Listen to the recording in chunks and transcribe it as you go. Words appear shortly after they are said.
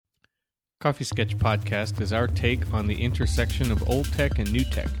Coffee Sketch Podcast is our take on the intersection of old tech and new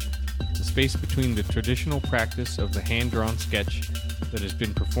tech, the space between the traditional practice of the hand-drawn sketch that has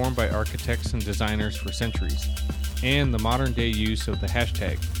been performed by architects and designers for centuries, and the modern-day use of the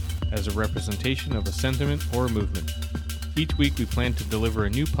hashtag as a representation of a sentiment or a movement. Each week we plan to deliver a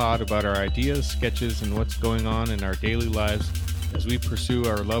new pod about our ideas, sketches, and what's going on in our daily lives as we pursue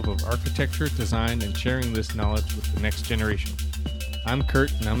our love of architecture, design, and sharing this knowledge with the next generation. I'm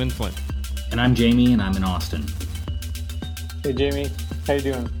Kurt, and I'm in Flint. And I'm Jamie, and I'm in Austin. Hey, Jamie. How you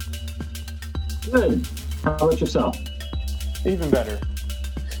doing? Good. How about yourself? Even better.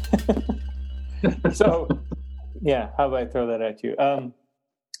 So, yeah, how about I throw that at you?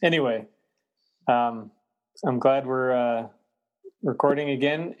 Anyway, I'm glad we're recording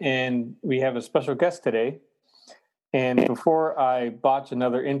again, and we have a special guest today. And before I botch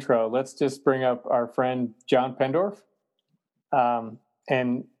another intro, let's just bring up our friend John Pendorf.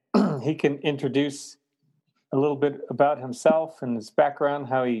 And he can introduce a little bit about himself and his background,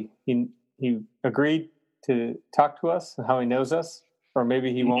 how he agreed to talk to us, and how he knows us, or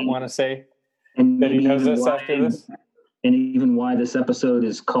maybe he won't want to say that he knows us after this. And even why this episode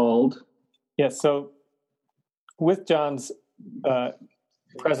is called. Yes, so with John's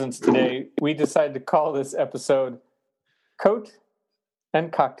presence today, we decided to call this episode Coat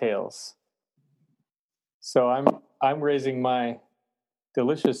and Cocktails. So I'm raising my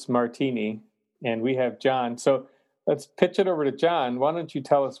delicious martini, and we have John. So let's pitch it over to John. Why don't you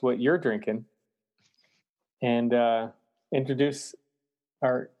tell us what you're drinking and introduce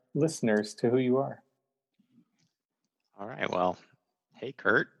our listeners to who you are. All right. Well, hey,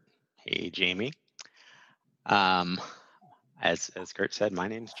 Kurt. Hey, Jamie. As Kurt said, my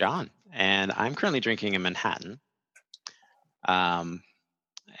name's John, and I'm currently drinking a Manhattan. And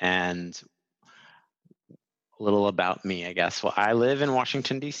a little about me, I guess. Well, I live in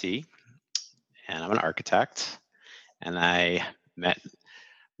Washington, D.C., and I'm an architect. And I met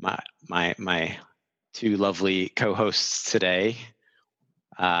my two lovely co-hosts today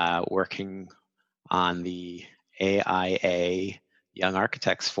working on the AIA Young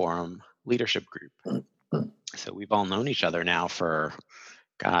Architects Forum Leadership Group. So we've all known each other now for,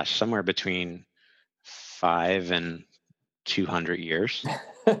 somewhere between 5 and 200 years.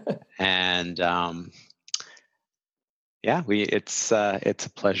 And it's a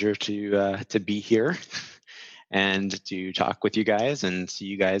pleasure to be here and to talk with you guys and see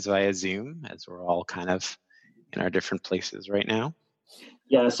you guys via Zoom, as we're all kind of in our different places right now.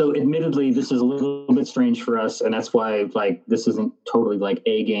 Yeah, so admittedly, this is a little bit strange for us, and that's why this isn't totally like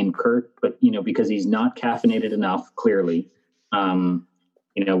A game Kurt, but because he's not caffeinated enough, clearly. We're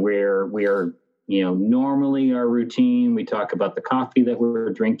normally our routine, we talk about the coffee that we're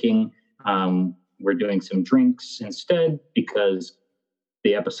drinking. We're doing some drinks instead because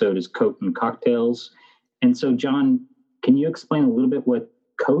the episode is Coat and Cocktails. And so, John, can you explain a little bit what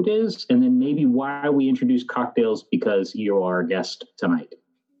Coat is, and then maybe why we introduce cocktails, because you are our guest tonight?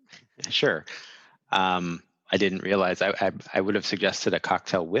 Sure. I didn't realize I would have suggested a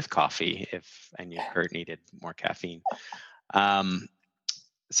cocktail with coffee if I knew Kurt needed more caffeine.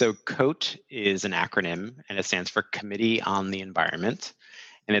 So COAT is an acronym, and it stands for Committee on the Environment.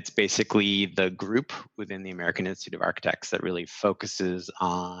 And it's basically the group within the American Institute of Architects that really focuses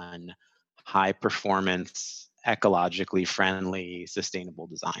on high performance, ecologically friendly, sustainable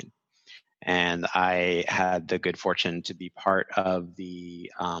design. And I had the good fortune to be part of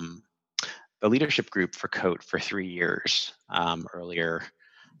the leadership group for COAT for 3 years earlier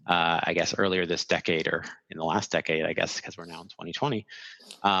this decade, or in the last decade, I guess, because we're now in 2020.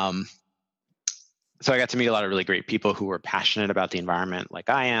 So I got to meet a lot of really great people who were passionate about the environment like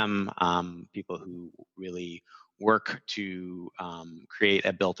I am, people who really work to create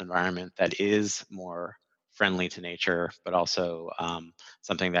a built environment that is more friendly to nature, but also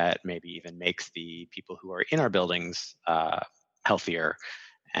something that maybe even makes the people who are in our buildings healthier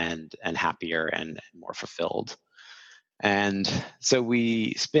and happier and more fulfilled. And so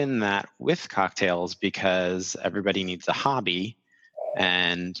we spin that with cocktails because everybody needs a hobby.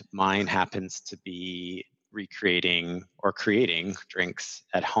 And mine happens to be recreating or creating drinks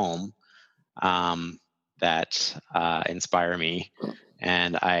at home that inspire me.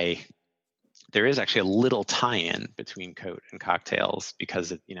 And there is actually a little tie-in between COAT and cocktails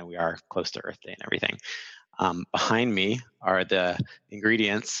because we are close to Earth Day and everything. Behind me are the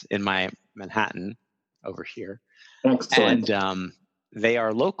ingredients in my Manhattan over here. Excellent. And they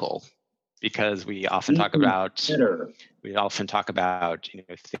are local, because we often talk about think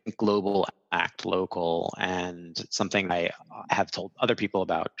global, act local. And something I have told other people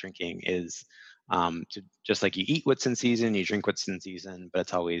about drinking is Just like you eat what's in season, you drink what's in season, but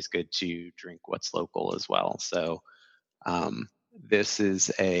it's always good to drink what's local as well. So this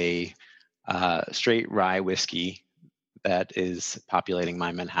is a straight rye whiskey that is populating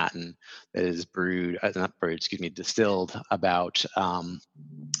my Manhattan, that is distilled about a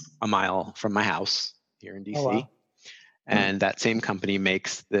mile from my house here in DC. Oh, wow. And that same company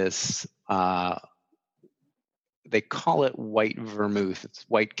makes this, they call it white vermouth. It's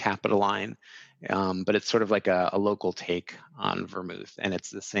white Capitoline, but it's sort of like a local take on vermouth. And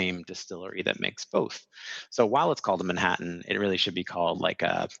it's the same distillery that makes both. So while it's called a Manhattan, it really should be called like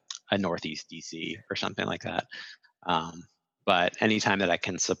a Northeast DC or something like that. But anytime that I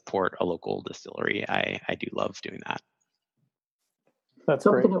can support a local distillery, I do love doing that. That's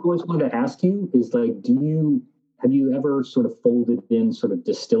Something great. I've always wanted to ask you is like, have you ever sort of folded in sort of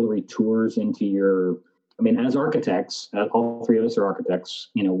distillery tours into your, I mean, as architects, all three of us are architects,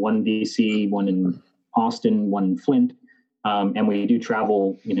 one in DC, one in Austin, one in Flint. And we do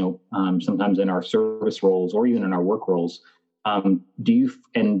travel, sometimes in our service roles or even in our work roles. Do you,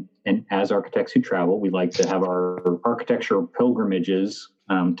 and as architects who travel, we like to have our architecture pilgrimages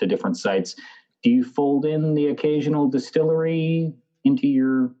to different sites. Do you fold in the occasional distillery into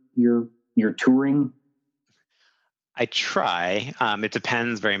your touring? I try. It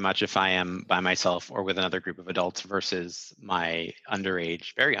depends very much if I am by myself or with another group of adults versus my very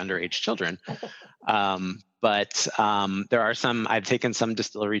underage children. But there are some, I've taken some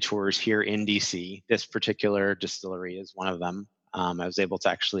distillery tours here in DC. This particular distillery is one of them. I was able to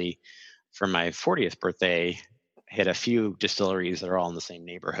actually, for my 40th birthday, hit a few distilleries that are all in the same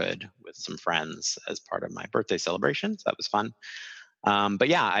neighborhood with some friends as part of my birthday celebration. So that was fun. But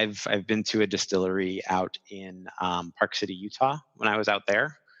yeah, I've been to a distillery out in Park City, Utah when I was out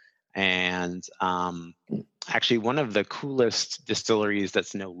there. And actually one of the coolest distilleries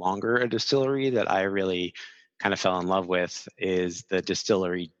that's no longer a distillery that I really kind of fell in love with is the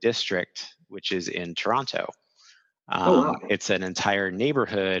Distillery District, which is in Toronto. Wow. It's an entire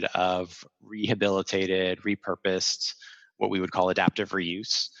neighborhood of rehabilitated, repurposed, what we would call adaptive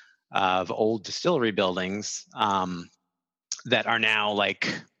reuse of old distillery buildings that are now like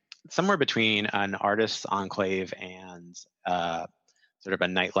somewhere between an artist's enclave and sort of a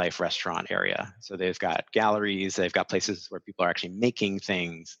nightlife restaurant area. So they've got galleries, they've got places where people are actually making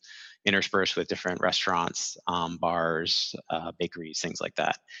things interspersed with different restaurants, bars, bakeries, things like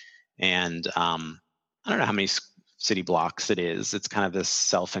that. And I don't know how many city blocks it is. It's kind of this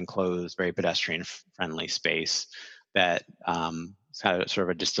self-enclosed, very pedestrian-friendly space that it's kind of sort of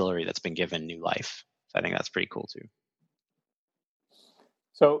a distillery that's been given new life. So I think that's pretty cool too.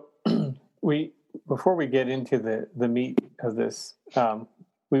 So before we get into the meat of this,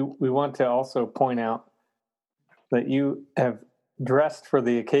 we want to also point out that you have dressed for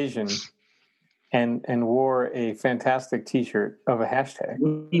the occasion and wore a fantastic T-shirt of a hashtag.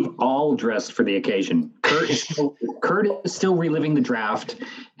 We've all dressed for the occasion. Kurt is still reliving the draft,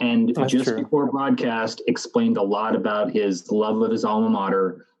 and That's just true. before broadcast explained a lot about his love of his alma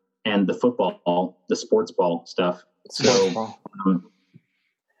mater and the sports ball stuff. So,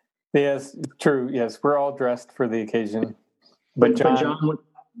 yes, true. Yes, we're all dressed for the occasion. But John,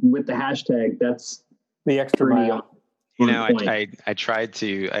 with the hashtag, that's the extra mile. I tried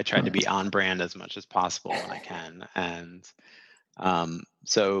to be on brand as much as possible when I can, and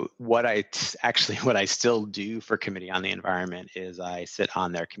so what I still do for Committee on the Environment is I sit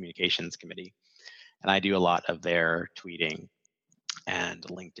on their communications committee, and I do a lot of their tweeting and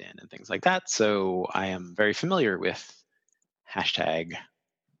LinkedIn and things like that. So I am very familiar with hashtag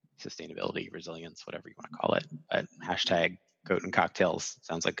sustainability, resilience, whatever you want to call it, but hashtag Goat and Cocktails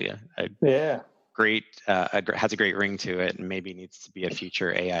sounds like a great has a great ring to it, and maybe needs to be a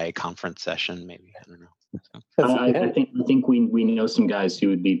future AI conference session. Maybe, I don't know. I think we know some guys who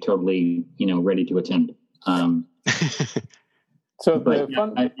would be totally ready to attend. I'm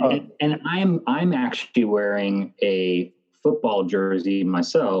actually wearing a football jersey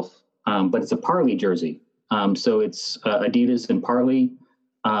myself, but it's a Parley jersey. So it's Adidas and Parley.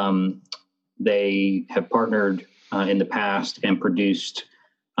 They have partnered in the past and produced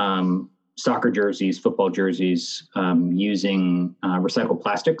soccer jerseys, football jerseys, using recycled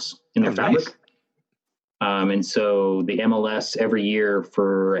plastics in their fabric. And so the MLS every year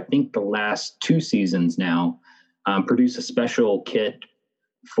for, I think, the last 2 seasons now, produce a special kit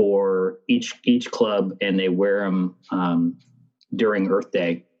for each club, and they wear them during Earth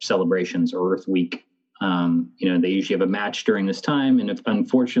Day celebrations or Earth Week. They usually have a match during this time, and if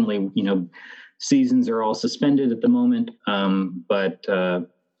unfortunately, seasons are all suspended at the moment. But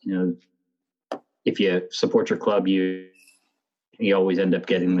if you support your club, you you always end up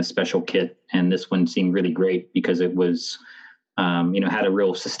getting the special kit. And this one seemed really great because it was, had a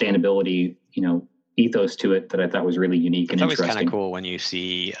real sustainability, ethos to it that I thought was really unique and It's always interesting. kind of cool when you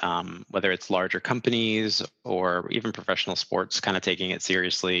see whether it's larger companies or even professional sports kind of taking it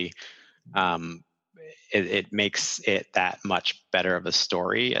seriously. It makes it that much better of a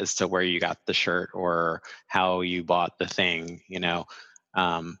story as to where you got the shirt or how you bought the thing,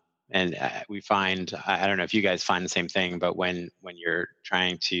 and we find, I don't know if you guys find the same thing, but when you're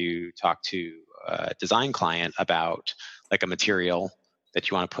trying to talk to a design client about like a material that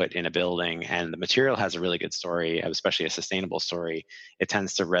you want to put in a building, and the material has a really good story, especially a sustainable story, it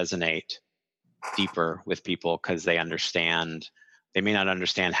tends to resonate deeper with people because they may not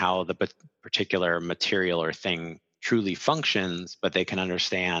understand how the particular material or thing truly functions, but they can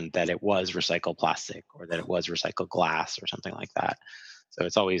understand that it was recycled plastic or that it was recycled glass or something like that. So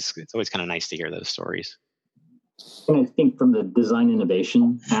it's always kind of nice to hear those stories. And I think from the design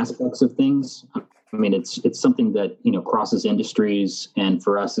innovation aspects of things, I mean, it's something that, crosses industries. And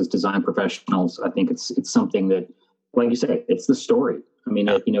for us as design professionals, I think it's something that, like you said, it's the story. I mean,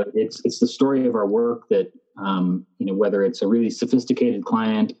 it's the story of our work that, whether it's a really sophisticated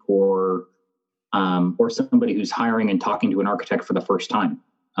client or somebody who's hiring and talking to an architect for the first time.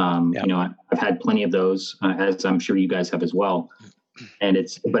 I've had plenty of those, as I'm sure you guys have as well. And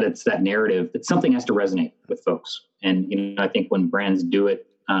it's that narrative that something has to resonate with folks. And, I think when brands do it,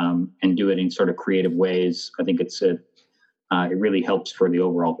 and do it in sort of creative ways, I think it really helps for the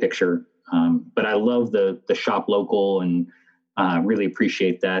overall picture. But I love the shop local and really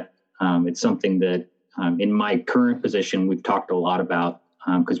appreciate that. It's something that in my current position, we've talked a lot about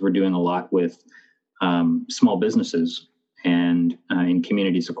because we're doing a lot with small businesses and in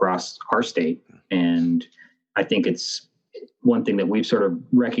communities across our state. And I think it's one thing that we've sort of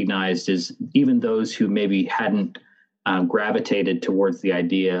recognized is even those who maybe hadn't gravitated towards the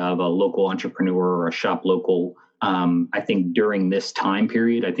idea of a local entrepreneur or a shop local. I think during this time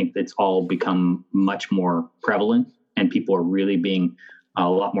period, I think it's all become much more prevalent and people are really being a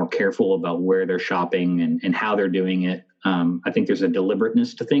lot more careful about where they're shopping and how they're doing it. I think there's a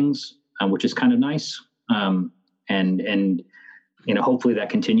deliberateness to things, which is kind of nice. And hopefully that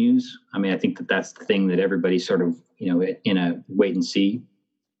continues. I mean, I think that's the thing that everybody's sort of, in a wait and see.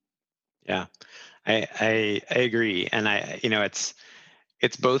 Yeah. I agree. And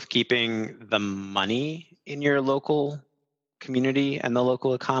it's both keeping the money in your local community and the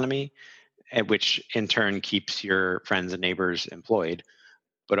local economy, which in turn keeps your friends and neighbors employed,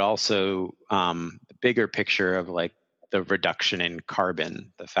 but also the bigger picture of like the reduction in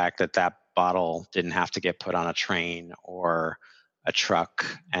carbon, the fact that bottle didn't have to get put on a train or a truck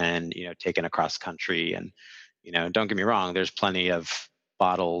and, taken across country. And, don't get me wrong, there's plenty of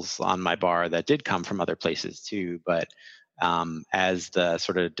bottles on my bar that did come from other places too. But as the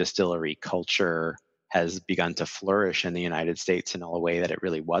sort of distillery culture has begun to flourish in the United States in a way that it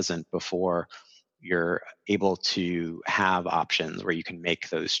really wasn't before, you're able to have options where you can make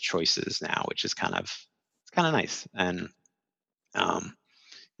those choices now, which is kind of nice. And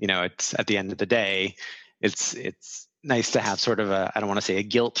it's at the end of the day, it's nice to have sort of I don't want to say a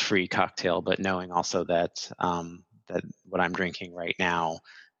guilt-free cocktail, but knowing also that that what I'm drinking right now,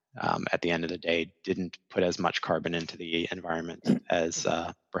 at the end of the day, didn't put as much carbon into the environment as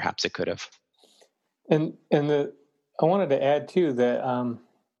perhaps it could have. I wanted to add too that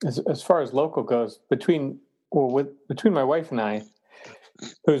as far as local goes, between my wife and I,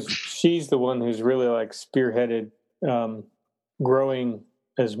 she's the one who's really like spearheaded growing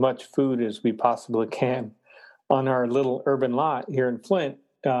as much food as we possibly can on our little urban lot here in Flint,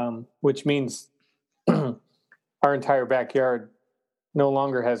 which means our entire backyard no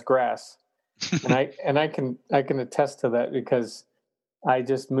longer has grass. And I can attest to that because I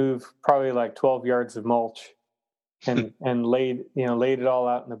just moved probably like 12 yards of mulch and laid it all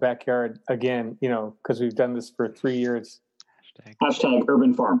out in the backyard again, because we've done this for 3 years. Hashtag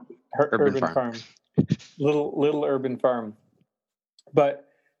urban farm. Urban farm. Little urban farm. But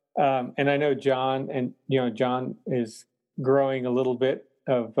and I know John is growing a little bit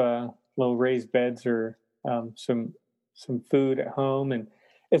of little raised beds or some food at home, and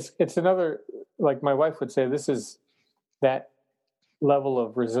it's another, like my wife would say, this is that level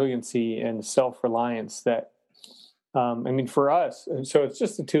of resiliency and self-reliance that for us, so it's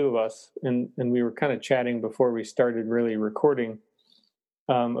just the two of us, and we were kind of chatting before we started really recording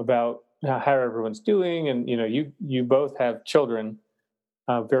about how everyone's doing, and you both have children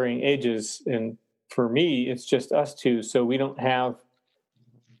varying ages, and for me it's just us two, so we don't have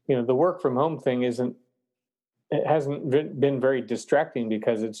the work from home thing hasn't been very distracting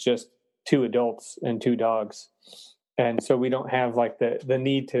because it's just two adults and two dogs, And so we don't have like the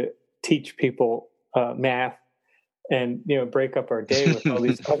need to teach people math and, break up our day with all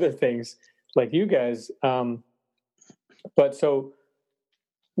these other things like you guys. But so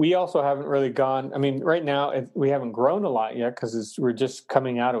we also haven't really gone. I mean, right now we haven't grown a lot yet because we're just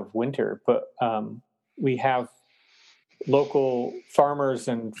coming out of winter. But we have local farmers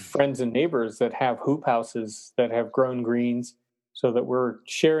and friends and neighbors that have hoop houses that have grown greens, so that we're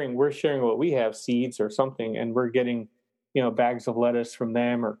sharing what we have, seeds or something, and we're getting bags of lettuce from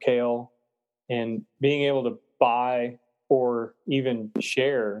them or kale, and being able to buy or even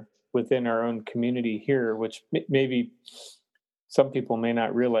share within our own community here, which maybe some people may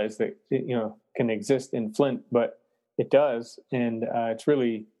not realize that can exist in Flint, but it does. And it's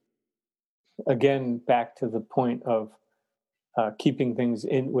really, again, back to the point of keeping things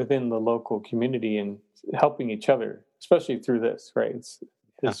within the local community and helping each other, especially through this, right?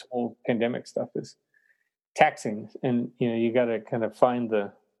 This whole pandemic stuff is taxing, and you got to kind of find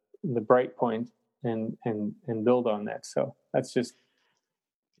the bright point and build on that. So that's just.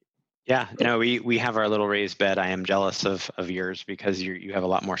 Yeah, we have our little raised bed. I am jealous of yours because you have a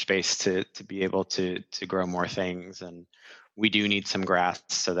lot more space to be able to grow more things, and we do need some grass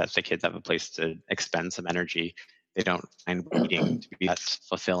so that the kids have a place to expend some energy. They don't find weeding to be that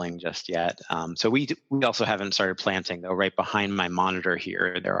fulfilling just yet. So we also haven't started planting, though. Right behind my monitor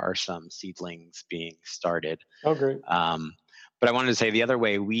here, there are some seedlings being started. Oh, great. But I wanted to say the other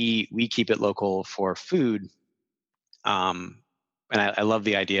way we keep it local for food. And I love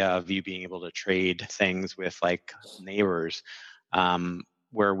the idea of you being able to trade things with like neighbors,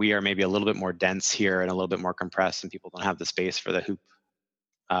 where we are maybe a little bit more dense here and a little bit more compressed, and people don't have the space for the hoop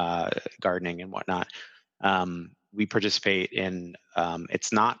gardening and whatnot. We participate in,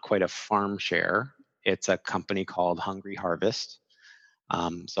 it's not quite a farm share. It's a company called Hungry Harvest.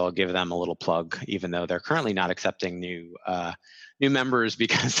 So I'll give them a little plug, even though they're currently not accepting new members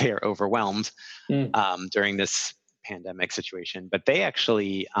because they are overwhelmed during this pandemic situation. But they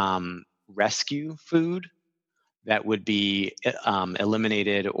actually rescue food that would be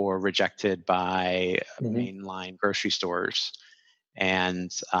eliminated or rejected by mainline grocery stores,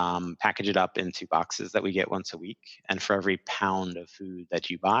 and package it up into boxes that we get once a week. And for every pound of food that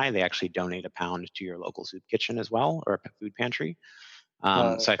you buy, they actually donate a pound to your local soup kitchen as well, or a food pantry.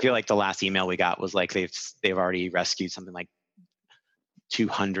 So I feel like the last email we got was like they've already rescued something like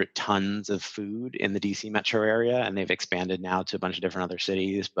 200 tons of food in the DC metro area, and they've expanded now to a bunch of different other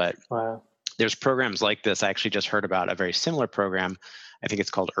cities. But there's programs like this. I actually just heard about a very similar program. I think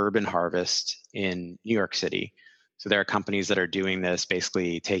it's called Urban Harvest in New York City. So there are companies that are doing this,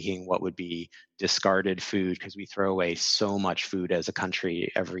 basically taking what would be discarded food, because we throw away so much food as a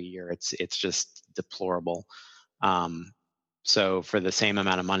country every year. It's just deplorable. So for the same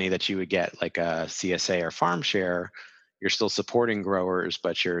amount of money that you would get like a CSA or farm share, you're still supporting growers,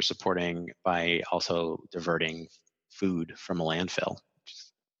 but you're supporting by also diverting food from a landfill, which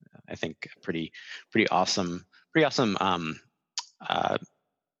is, I think, a pretty awesome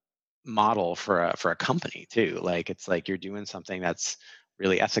model for a company too. Like, it's like you're doing something that's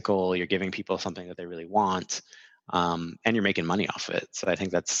really ethical. You're giving people something that they really want, and you're making money off of it. So I think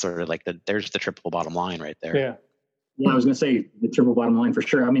that's sort of like there's the triple bottom line right there. Yeah. Yeah, I was going to say the triple bottom line for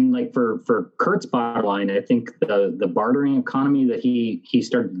sure. I mean, like for Kurt's bottom line, I think the bartering economy that he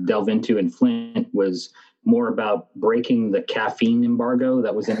started to delve into in Flint was more about breaking the caffeine embargo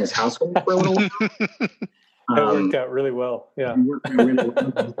that was in his household for a little while. That worked out really well. Yeah, it worked out really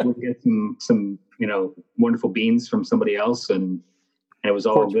well. We'll get some wonderful beans from somebody else, and it was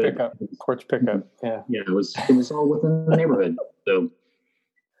all good. Porch pickup. Yeah, it was all within the neighborhood. So.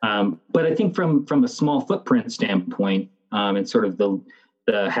 But I think from a small footprint standpoint, and sort of the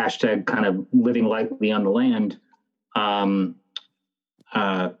hashtag kind of living lightly on the land,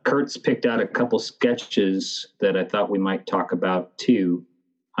 Kurt's picked out a couple sketches that I thought we might talk about too.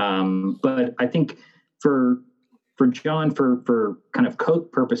 But I think for John, for kind of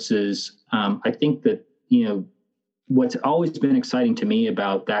Coat purposes, I think that, what's always been exciting to me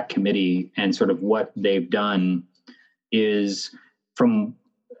about that committee and sort of what they've done is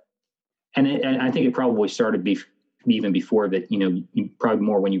and I think it probably started even before that, probably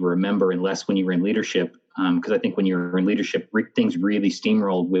more when you were a member and less when you were in leadership. Because I think when you're in leadership, things really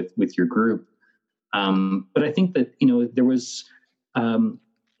steamrolled with your group. But I think that, there was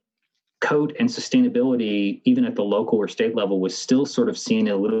Coat and sustainability, even at the local or state level, was still sort of seen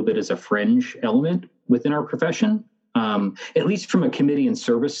a little bit as a fringe element within our profession, at least from a committee and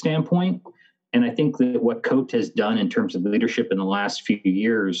service standpoint. And I think that what Coat has done in terms of leadership in the last few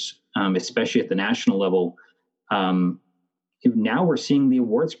years, especially at the national level, now we're seeing the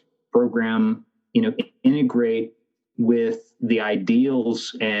awards program, integrate with the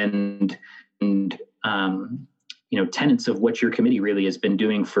ideals and tenets of what your committee really has been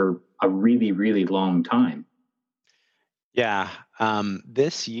doing for a really, really long time. Yeah,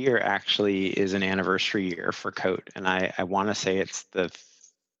 this year actually is an anniversary year for COAT, and I want to say it's the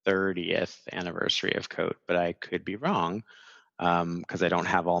 30th anniversary of COAT, but I could be wrong because I don't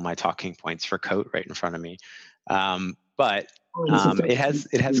have all my talking points for COAT right in front of me. But it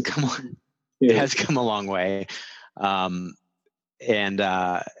has come a long way, and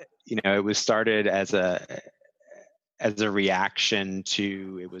it was started as a reaction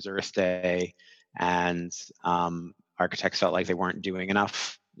to, it was Earth Day, and architects felt like they weren't doing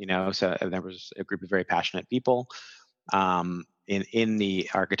enough. So there was a group of very passionate people in the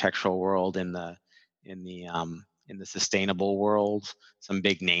architectural world, in the sustainable world. Some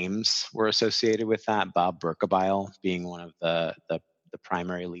big names were associated with that. Bob Berkebile being one of the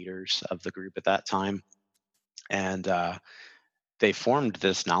primary leaders of the group at that time, and they formed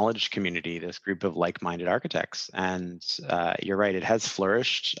this knowledge community, this group of like-minded architects. And you're right, it has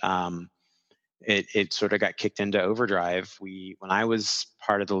flourished. It sort of got kicked into overdrive. When I was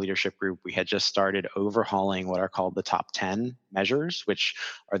part of the leadership group, we had just started overhauling what are called the top 10 measures, which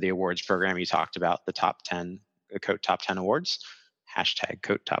are the awards program you talked about, the top 10, the COAT Top 10 Awards,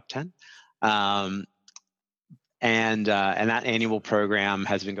 #COAT Top 10. And that annual program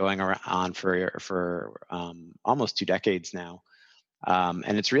has been going on for almost 2 decades now.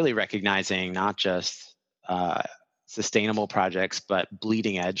 And it's really recognizing not just sustainable projects, but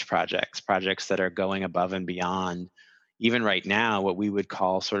bleeding edge projects that are going above and beyond, even right now, what we would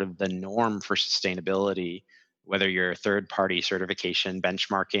call sort of the norm for sustainability, whether you're third-party certification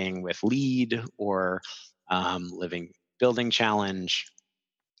benchmarking with LEED or Living Building Challenge.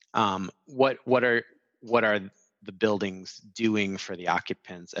 What are the buildings doing for the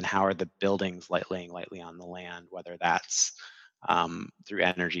occupants, and how are the buildings laying lightly on the land, whether that's through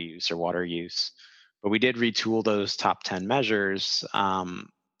energy use or water use. But we did retool those top 10 measures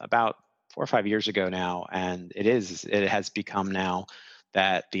about 4 or 5 years ago now, and it has become now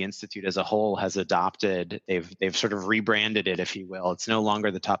that the Institute as a whole has adopted. They've sort of rebranded it, if you will. It's no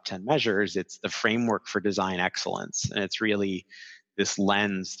longer the top 10 measures, it's the framework for design excellence. And it's really this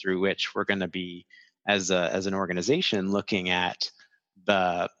lens through which we're going to be, as an organization, looking at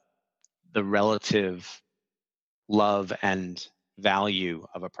the relative love and value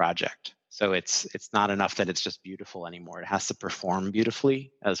of a project. So it's not enough that it's just beautiful anymore. It has to perform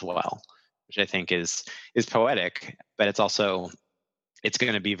beautifully as well, which I think is poetic, but it's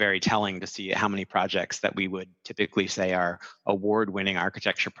going to be very telling to see how many projects that we would typically say are award-winning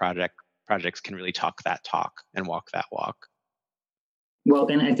architecture projects can really talk that talk and walk that walk. Well,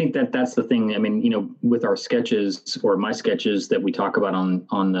 and I think that's the thing. I mean, with our sketches, or my sketches that we talk about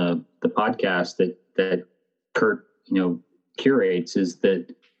on the podcast that Kurt, curates, is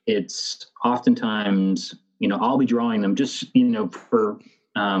that it's oftentimes, I'll be drawing them just, for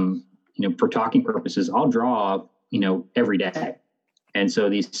talking purposes. I'll draw, every day. And so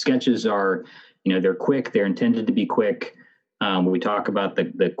these sketches are, they're quick, they're intended to be quick. We talk about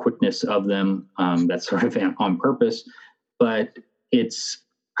the quickness of them. That's sort of on purpose, but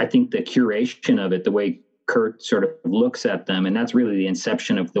I think the curation of it, the way Kurt sort of looks at them, and that's really the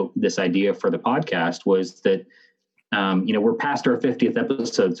inception of this idea for the podcast, was that, we're past our 50th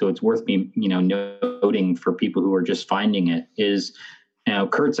episode, so it's worth me, noting for people who are just finding it, is,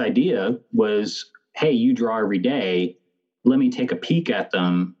 Kurt's idea was, hey, you draw every day, let me take a peek at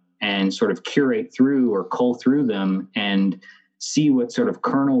them and sort of curate through or cull through them and see what sort of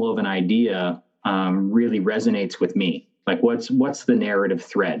kernel of an idea really resonates with me. Like what's the narrative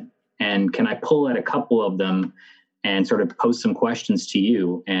thread? And can I pull at a couple of them and sort of pose some questions to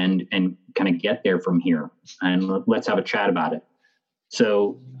you and kind of get there from here? And let's have a chat about it.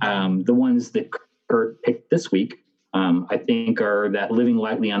 So the ones that Kurt picked this week, I think, are that living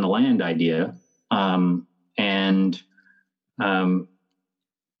lightly on the land idea.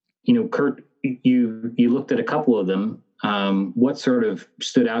 Kurt, you looked at a couple of them. What sort of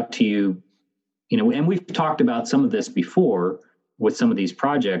stood out to you? And we've talked about some of this before with some of these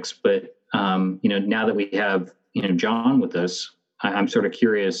projects, but now that we have John with us, I'm sort of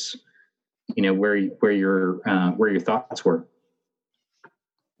curious, where your thoughts were.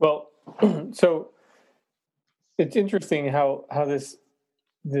 Well, so it's interesting how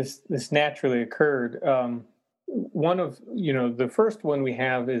this naturally occurred. One of the first one we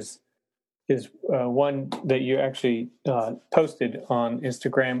have is one that you actually posted on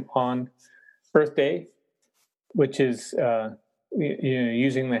Instagram on Earth Day, which is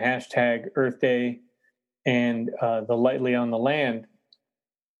using the hashtag Earth Day and the lightly on the land.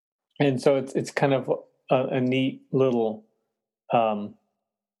 And so it's kind of a neat little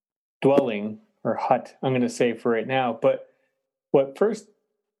dwelling or hut, I'm going to say for right now. But what first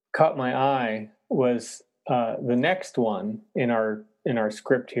caught my eye was the next one in our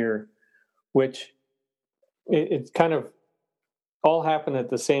script here, which it's kind of all happened at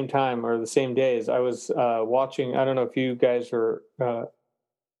the same time or the same day as I was watching. I don't know if you guys are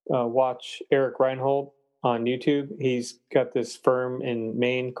watch Eric Reinhold on YouTube. He's got this firm in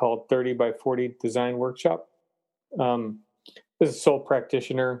Maine called 30 by 40 Design Workshop. This is a sole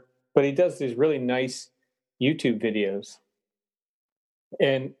practitioner, but he does these really nice YouTube videos.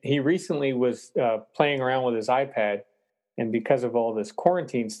 And he recently was playing around with his iPad, and because of all this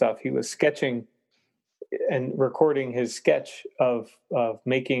quarantine stuff, he was sketching and recording his sketch of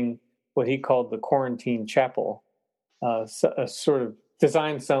making what he called the quarantine chapel, a sort of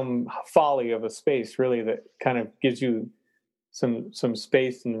designed some folly of a space, really, that kind of gives you some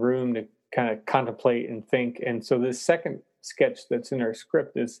space and room to kind of contemplate and think. And so this second sketch that's in our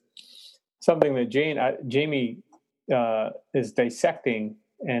script is something that Jamie is dissecting,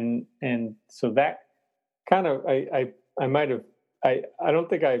 and so that kind of I might have I don't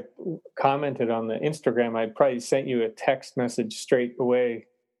think I commented on the Instagram. I probably sent you a text message straight away,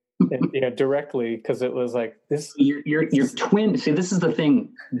 and, directly, because it was like this. Your twin. See, this is the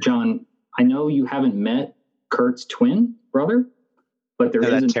thing, John. I know you haven't met Kurt's twin brother, but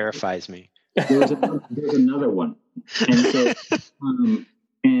that terrifies me. There's another one, and so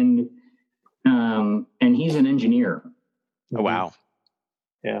and he's an engineer. Oh, wow.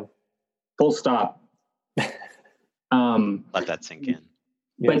 Yeah. Full stop. Let that sink in.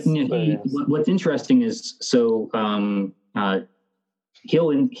 But what's interesting is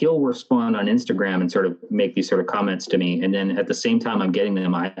he'll respond on Instagram and sort of make these sort of comments to me, and then at the same time I'm getting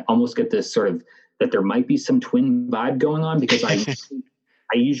them, I almost get this sort of that there might be some twin vibe going on, because I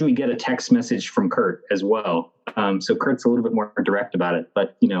usually get a text message from Kurt as well. So Kurt's a little bit more direct about it,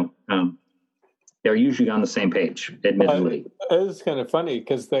 but they're usually on the same page, admittedly. It was kind of funny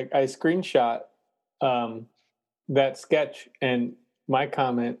because I screenshot that sketch, and my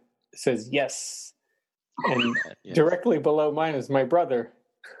comment says yes, and yes. Directly below mine is my brother,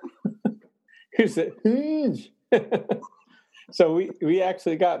 who's so we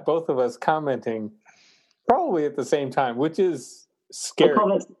actually got both of us commenting probably at the same time, which is scary.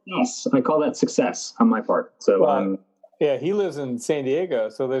 I call that success on my part. So yeah, he lives in San Diego,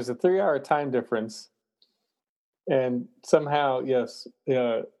 so there's a 3-hour time difference, and somehow, yes,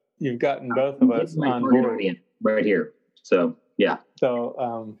 you've gotten both of us on board right here. So yeah. So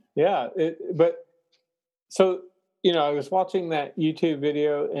I was watching that YouTube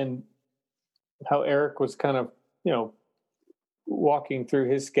video and how Eric was kind of walking through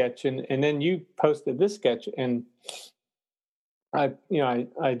his sketch, and then you posted this sketch, and I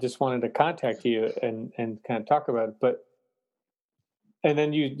just wanted to contact you and kind of talk about it, and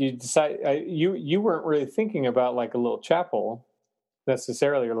then you decide you weren't really thinking about like a little chapel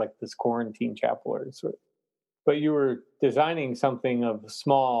necessarily, or like this quarantine chapel or sort of, but you were designing something of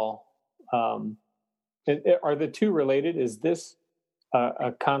small. Are the two related? Is this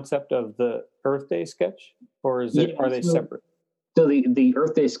a concept of the Earth Day sketch, or is it? Are they separate? So the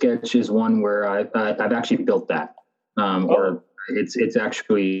Earth Day sketch is one where I've actually built that, or it's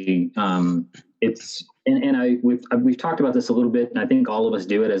actually we've talked about this a little bit, and I think all of us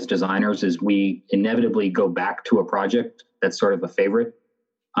do it as designers. Is we inevitably go back to a project that's sort of a favorite.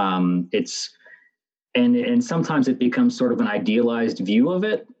 And sometimes it becomes sort of an idealized view of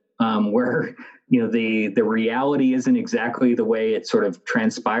it, where the reality isn't exactly the way it sort of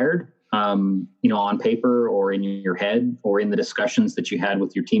transpired, on paper or in your head or in the discussions that you had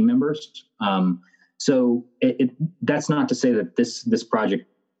with your team members. So that's not to say that this project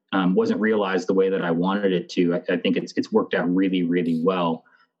wasn't realized the way that I wanted it to. I think it's worked out really, really well.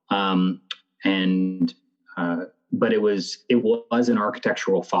 But it was an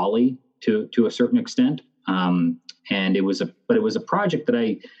architectural folly to a certain extent. And it was a project that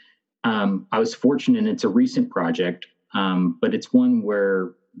I was fortunate. It's a recent project, but it's one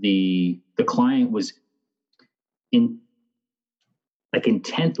where the client was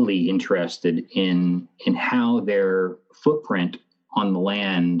intently interested in how their footprint on the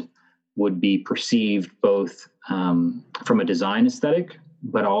land would be perceived, both from a design aesthetic,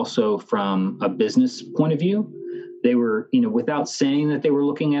 but also from a business point of view. They were, without saying that they were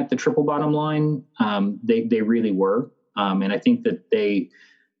looking at the triple bottom line, they really were. And I think that they,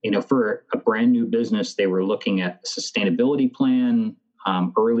 for a brand new business, they were looking at a sustainability plan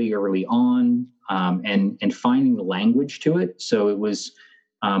early on, and finding the language to it. So it was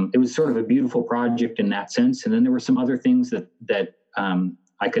sort of a beautiful project in that sense. And then there were some other things that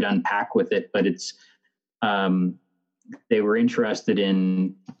I could unpack with it, but they were interested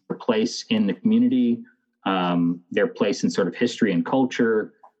in their place in the community, their place in sort of history and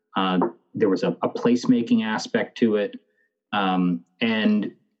culture. There was a placemaking aspect to it.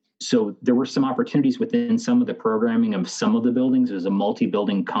 And so there were some opportunities within some of the programming of some of the buildings. It was a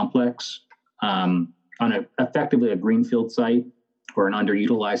multi-building complex on effectively a greenfield site or an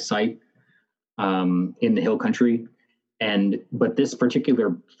underutilized site in the hill country. But this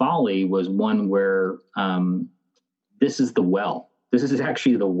particular folly was one where this is the well. This is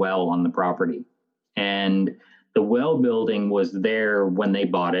actually the well on the property. And the well building was there when they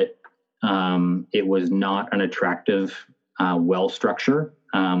bought it. It was not an attractive well structure.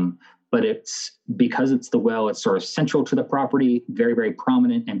 But it's because it's the well, it's sort of central to the property, very, very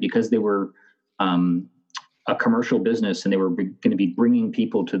prominent. And because they were a commercial business and they were going to be bringing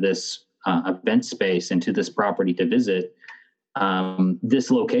people to this event space and to this property to visit,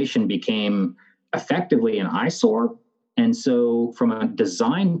 this location became effectively an eyesore. And so from a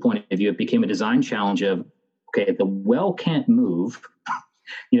design point of view, it became a design challenge of, okay, the well can't move.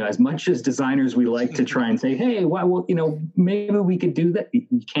 As much as designers, we like to try and say, hey, well, maybe we could do that.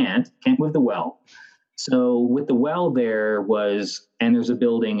 We can't move the well. So with the well and there's a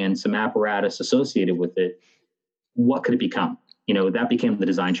building and some apparatus associated with it, what could it become? That became the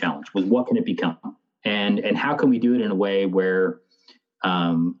design challenge, was what can it become? And how can we do it in a way where,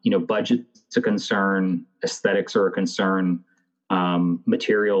 budget's a concern, aesthetics are a concern,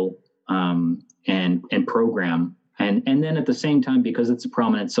 material, and program. And then at the same time, because it's a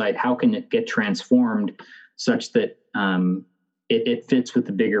prominent site, how can it get transformed such that it fits with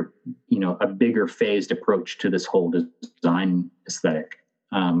the bigger, a bigger phased approach to this whole design aesthetic?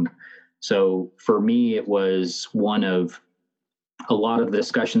 So for me, it was one of a lot of the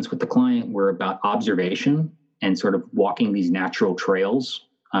discussions with the client were about observation and sort of walking these natural trails.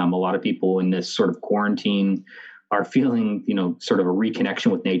 A lot of people in this sort of quarantine are feeling, sort of a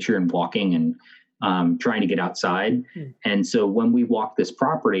reconnection with nature and walking and trying to get outside. And so when we walk this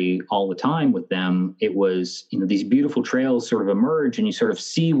property all the time with them, it was, these beautiful trails sort of emerge and you sort of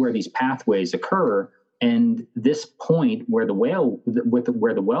see where these pathways occur. And this point where the well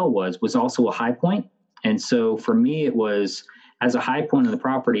was also a high point. And so for me, it was, as a high point of the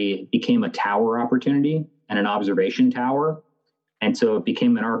property, it became a tower opportunity and an observation tower. And so it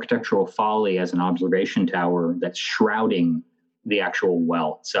became an architectural folly as an observation tower that's shrouding the actual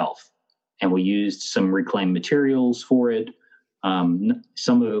well itself. And we used some reclaimed materials for it.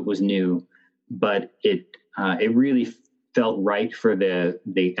 Some of it was new, but it really felt right for the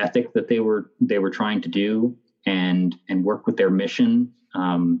ethic that they were trying to do and work with their mission,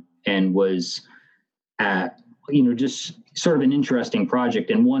 and was just sort of an interesting project,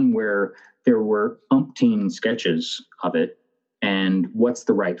 and one where there were umpteen sketches of it and what's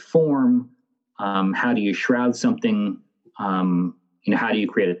the right form, how do you shroud something, how do you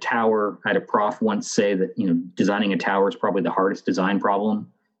create a tower? I had a prof once say that, designing a tower is probably the hardest design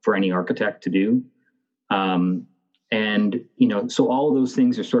problem for any architect to do. So all of those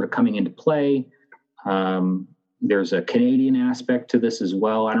things are sort of coming into play. There's a Canadian aspect to this as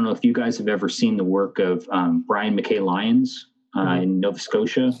well. I don't know if you guys have ever seen the work of Brian McKay Lyons in Nova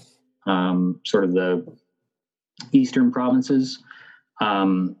Scotia, sort of the eastern provinces.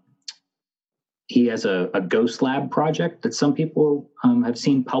 He has a Ghost Lab project that some people have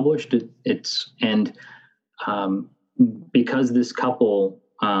seen published. Because this couple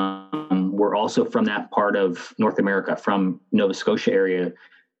were also from that part of North America, from Nova Scotia area,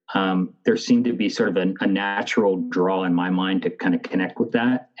 there seemed to be sort of a natural draw in my mind to kind of connect with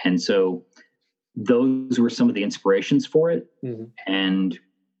that. And so those were some of the inspirations for it. Mm-hmm. And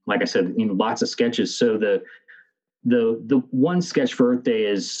like I said, lots of sketches. So the one sketch for Earth Day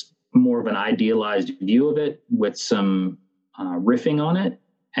is more of an idealized view of it with some riffing on it.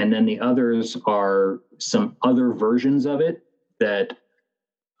 And then the others are some other versions of it that,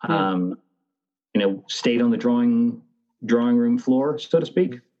 stayed on the drawing room floor, so to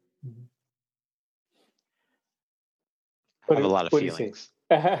speak. I have a lot of feelings.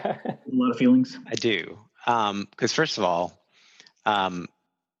 A lot of feelings. I do. Because first of all,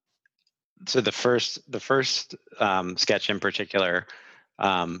 so the first sketch in particular,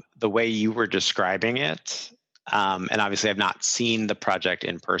 the way you were describing it, and obviously I've not seen the project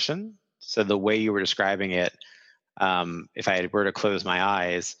in person, so the way you were describing it, if I were to close my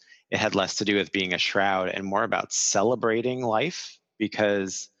eyes, it had less to do with being a shroud and more about celebrating life,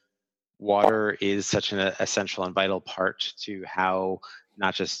 because water is such an essential and vital part to how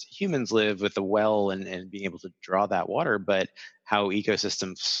not just humans live with the well and being able to draw that water, but how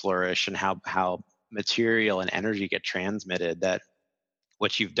ecosystems flourish and how material and energy get transmitted, that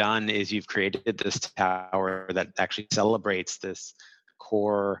what you've done is you've created this tower that actually celebrates this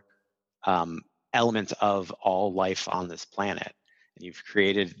core element of all life on this planet. And you've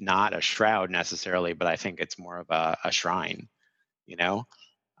created not a shroud necessarily, but I think it's more of a shrine, you know?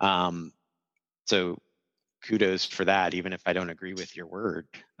 So kudos for that, even if I don't agree with your word.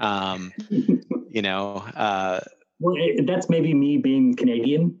 You know, well, that's maybe me being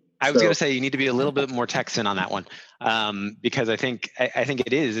Canadian. I was going to say you need to be a little bit more Texan on that one, because I think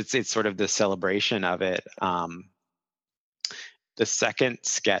it is. It's sort of the celebration of it. The second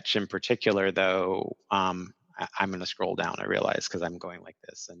sketch in particular, though, I'm going to scroll down. I realize because I'm going like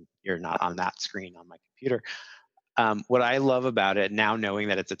this, and you're not on that screen on my computer. What I love about it now, knowing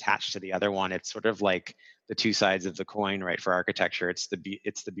that it's attached to the other one, it's sort of like the two sides of the coin, right? For architecture, it's the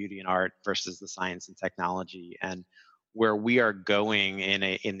beauty and art versus the science and technology, and where we are going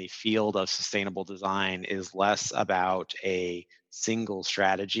in the field of sustainable design is less about a single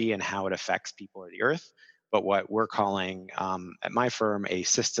strategy and how it affects people or the earth, but what we're calling at my firm a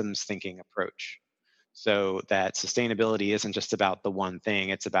systems thinking approach. So that sustainability isn't just about the one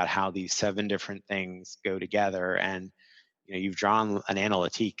thing, it's about how these 7 different things go together. And you know, you've drawn an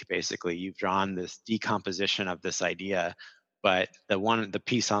analytique, basically. You've drawn this decomposition of this idea, but the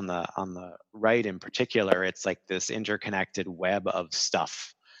piece on the right in particular, it's like this interconnected web of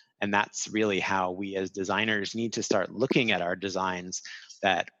stuff. And that's really how we as designers need to start looking at our designs,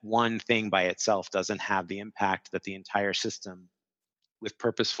 that one thing by itself doesn't have the impact that the entire system with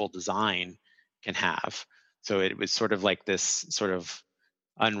purposeful design can have. So it was sort of like this sort of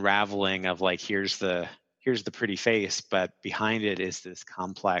unraveling of like, here's the pretty face, but behind it is this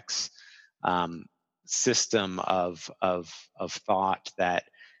complex system of thought that,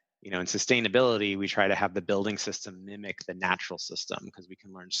 you know, in sustainability, we try to have the building system mimic the natural system because we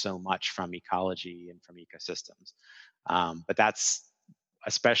can learn so much from ecology and from ecosystems. But that's,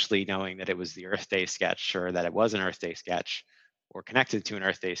 especially knowing that it was the Earth Day sketch, or that it was an Earth Day sketch or connected to an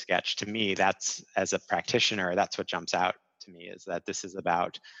Earth Day sketch, to me, that's, as a practitioner, that's what jumps out to me, is that this is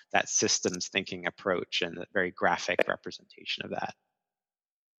about that systems thinking approach and the very graphic representation of that.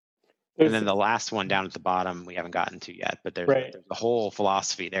 And then the last one down at the bottom, we haven't gotten to yet, but there's a whole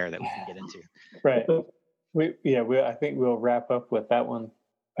philosophy there that we can get into. Right. I think we'll wrap up with that one.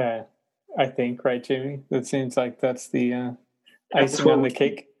 I think, right, Jamie? It seems like that's the icing on the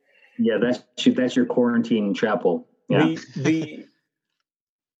cake. Yeah, that's your quarantine chapel. Yeah.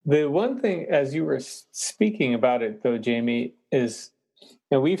 The one thing, as you were speaking about it, though, Jamie, is,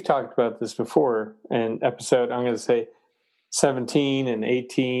 and we've talked about this before in episode, I'm going to say 17 and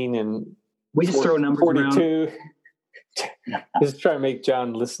 18 and we just throw numbers 42. Just try to make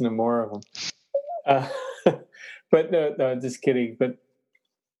John listen to more of them. But no, just kidding. But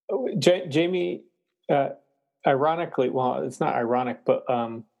Jamie, ironically, well, it's not ironic, but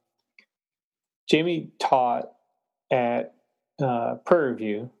Jamie taught at Prairie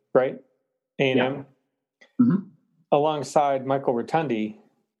View, right? A&M, yeah. Mm-hmm. alongside Michael Rotundi,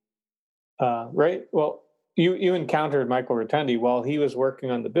 right? Well, you encountered Michael Rotundi while he was working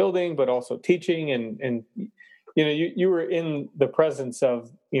on the building, but also teaching, and you know, you were in the presence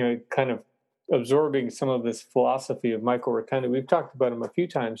of, you know, kind of absorbing some of this philosophy of Michael Rotundi. We've talked about him a few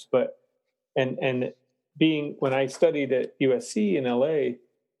times, but and being, when I studied at USC in LA,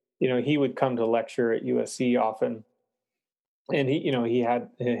 you know, he would come to lecture at USC often. And he had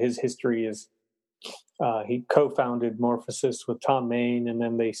his history is he co-founded Morphosis with Tom Main, and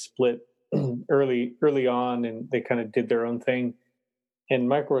then they split early on, and they kind of did their own thing. And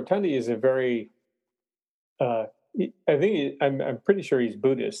Michael Rotundi is a very, I think I'm pretty sure he's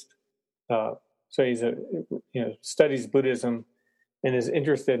Buddhist. So he's studies Buddhism and is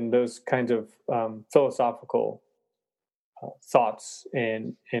interested in those kinds of philosophical thoughts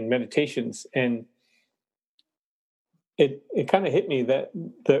and meditations. And it kind of hit me that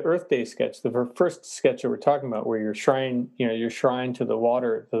the Earth Day sketch, the first sketch that we're talking about, where you're shrine to the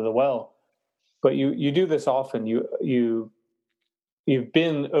water, to the well, but you do this often. You've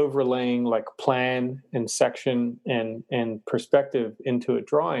been overlaying like plan and section and perspective into a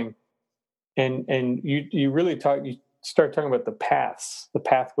drawing, and you really start talking about the paths, the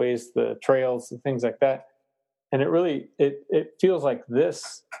pathways, the trails, and things like that. And it feels like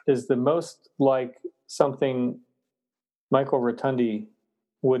this is the most like something Michael Rotundi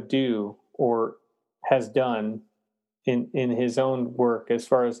would do or has done in his own work, as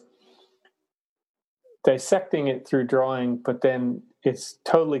far as dissecting it through drawing, but then it's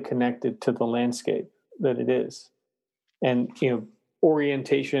totally connected to the landscape that it is. And, you know,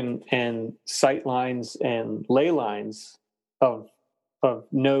 orientation and sight lines and ley lines of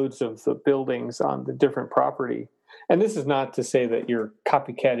nodes of the buildings on the different property. And this is not to say that you're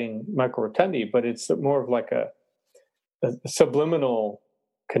copycatting Michael Rotundi, but it's more of like a subliminal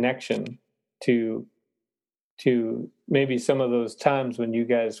connection to maybe some of those times when you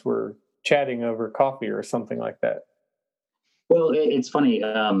guys were chatting over coffee or something like that. Well, it's funny.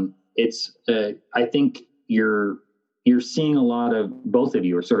 I think you're seeing a lot of, both of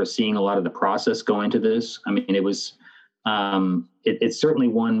you are sort of seeing a lot of the process go into this. I mean, it was, it's certainly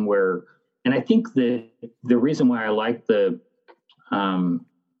one where, and I think the reason why I like the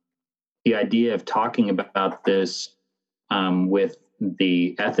idea of talking about this with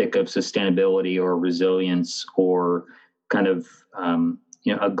the ethic of sustainability or resilience or kind of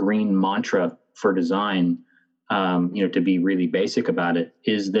a green mantra for design, to be really basic about it,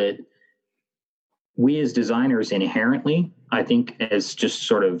 is that we as designers inherently, I think, as just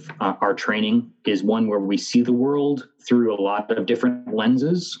sort of our training is one where we see the world through a lot of different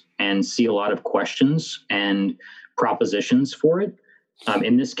lenses and see a lot of questions and propositions for it.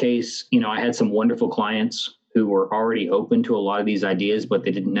 In this case, I had some wonderful clients who were already open to a lot of these ideas, but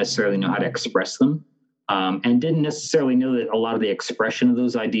they didn't necessarily know how to express them, and didn't necessarily know that a lot of the expression of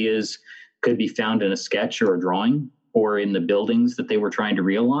those ideas could be found in a sketch or a drawing or in the buildings that they were trying to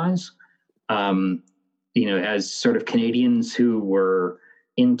realize. As sort of Canadians who were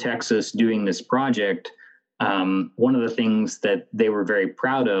in Texas doing this project, one of the things that they were very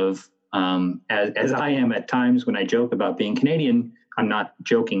proud of, as I am at times when I joke about being Canadian, I'm not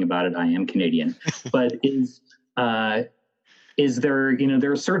joking about it, I am Canadian, but is there,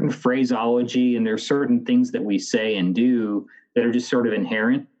 there are certain phraseology and there are certain things that we say and do that are just sort of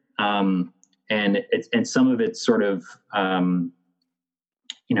inherent. And some of it's sort of,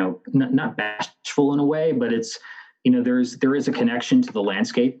 not bashful in a way, but it's, there is a connection to the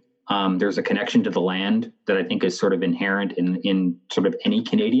landscape. There's a connection to the land that I think is sort of inherent in sort of any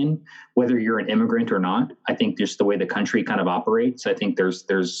Canadian, whether you're an immigrant or not. I think just the way the country kind of operates, I think there's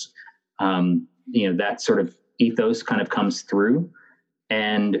that sort of ethos kind of comes through.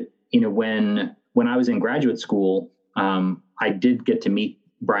 And, when I was in graduate school, I did get to meet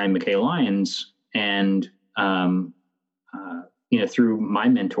Brian McKay Lyons and, through my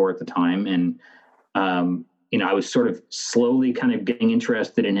mentor at the time. And, I was sort of slowly kind of getting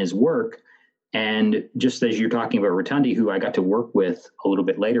interested in his work. And just as you're talking about Rotundi, who I got to work with a little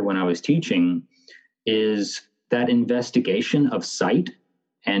bit later when I was teaching, is that investigation of site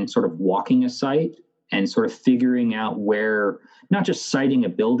and sort of walking a site and sort of figuring out where, not just siting a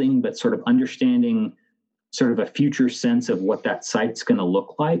building, but sort of understanding sort of a future sense of what that site's going to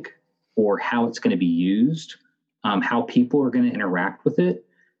look like or how it's going to be used, how people are going to interact with it,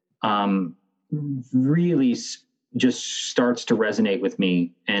 really just starts to resonate with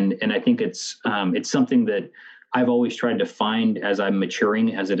me. And I think it's something that I've always tried to find as I'm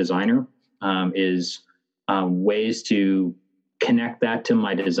maturing as a designer, is ways to connect that to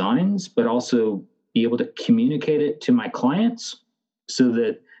my designs, but also be able to communicate it to my clients so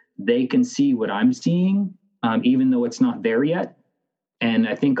that they can see what I'm seeing, even though it's not there yet. And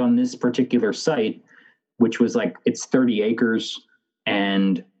I think on this particular site, which was it's 30 acres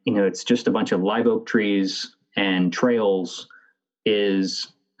and, it's just a bunch of live oak trees and trails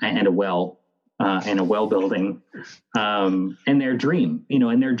and a well building, and their dream,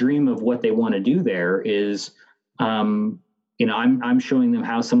 and their dream of what they want to do there is, I'm showing them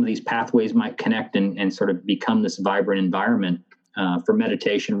how some of these pathways might connect and sort of become this vibrant environment for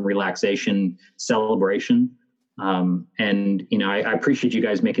meditation, relaxation, celebration. And I appreciate you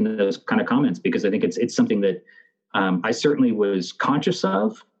guys making those kind of comments, because I think it's something that I certainly was conscious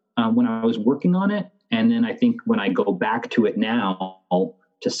of when I was working on it. And then I think when I go back to it now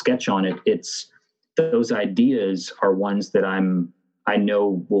to sketch on it, it's those ideas are ones that I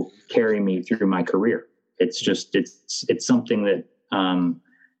know will carry me through my career. It's just, it's something that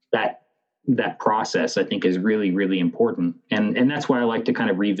that process I think is really, really important. And that's why I like to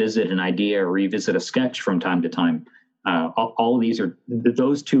kind of revisit an idea or revisit a sketch from time to time. All of these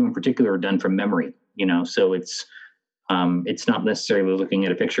those two in particular are done from memory, so it's not necessarily looking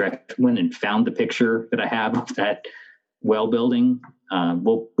at a picture. I went and found the picture that I have of that well building.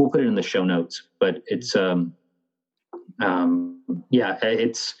 We'll put it in the show notes, but it's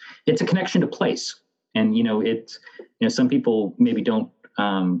it's a connection to place. And, some people maybe don't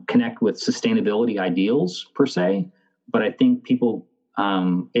connect with sustainability ideals per se, but I think people,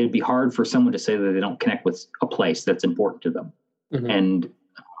 it'd be hard for someone to say that they don't connect with a place that's important to them. Mm-hmm.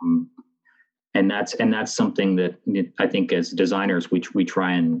 And that's something that I think as designers, we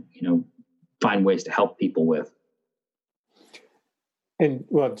try and, find ways to help people with. And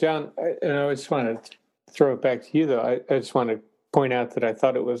well, John, I just want to throw it back to you though. I just want to point out that I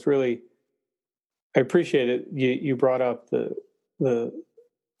thought it was really I appreciate it. You brought up the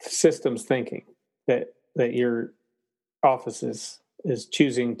systems thinking that your office is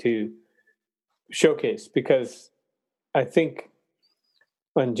choosing to showcase, because I think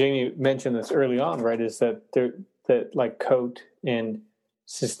when Jamie mentioned this early on, right, is that that like COTE and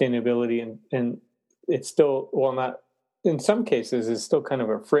sustainability and it's still, well, not in some cases, it's still kind of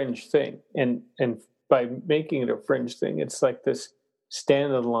a fringe thing, and by making it a fringe thing, it's like this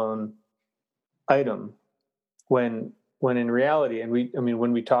standalone item when in reality, and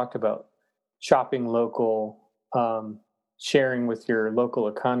when we talked about shopping local, sharing with your local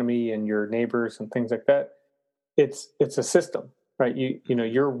economy and your neighbors and things like that, it's a system, right? You know,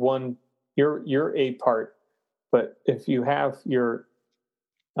 you're a part, but if you have your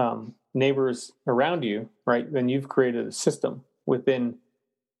neighbors around you, right, then you've created a system within,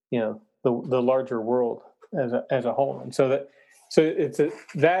 you know, the larger world as a whole. And so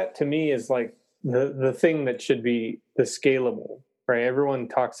that to me is like the thing that should be the scalable, right? Everyone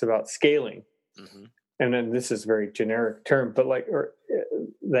talks about scaling, and then this is a very generic term, but like, or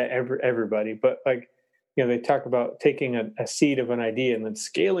that everybody, but like, you know, they talk about taking a seed of an idea and then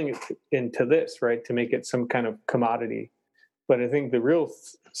scaling it into this, right, to make it some kind of commodity. But I think the real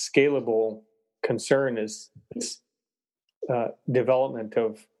scalable concern is development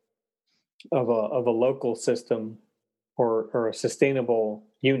of a local system or a sustainable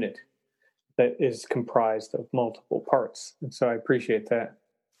unit that is comprised of multiple parts. And so I appreciate that.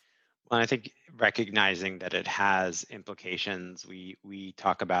 Well, I think recognizing that it has implications, we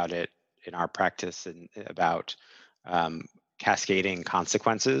talk about it in our practice and about cascading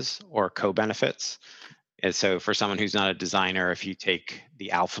consequences or co-benefits. And so for someone who's not a designer, if you take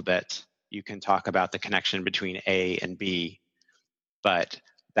the alphabet, you can talk about the connection between A and B, but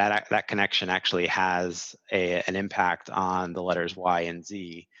that connection actually has an impact on the letters Y and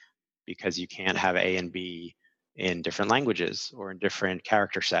Z, because you can't have A and B in different languages or in different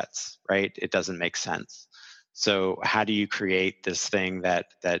character sets, right? It doesn't make sense. So how do you create this thing that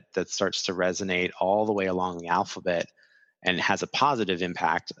starts to resonate all the way along the alphabet and has a positive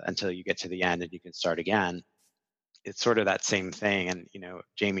impact until you get to the end and you can start again? It's sort of that same thing. And, you know,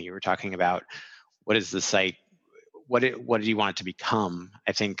 Jamie, you were talking about what is the site, what do you want it to become?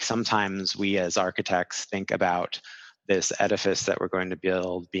 I think sometimes we as architects think about this edifice that we're going to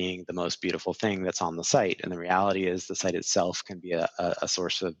build being the most beautiful thing that's on the site. And the reality is the site itself can be a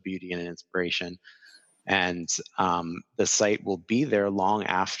source of beauty and inspiration. And the site will be there long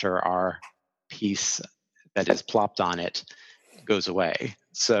after our piece that is plopped on it goes away.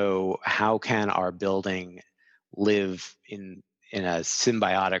 So how can our building live in a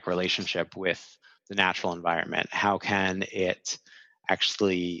symbiotic relationship with the natural environment? How can it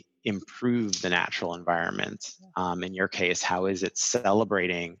actually improve the natural environment? In your case, how is it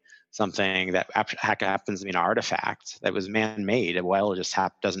celebrating something that happens to be an artifact that was man-made? A whale just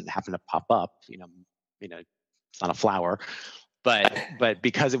doesn't happen to pop up. You know, it's not a flower, but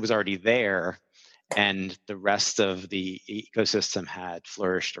because it was already there, and the rest of the ecosystem had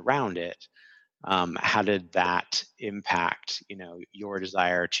flourished around it, how did that impact, you know, your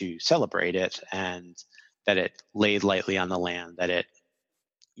desire to celebrate it, and that it laid lightly on the land, that it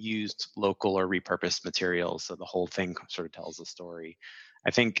used local or repurposed materials? So the whole thing sort of tells a story.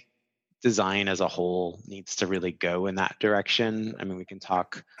 I think design as a whole needs to really go in that direction. I mean, we can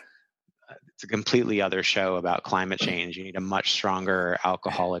talk, it's a completely other show about climate change. You need a much stronger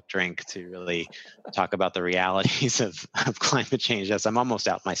alcoholic drink to really talk about the realities of climate change. Yes, I'm almost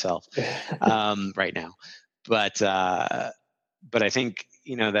out myself right now. But I think,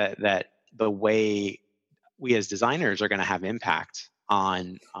 you know, that the way we as designers are going to have impact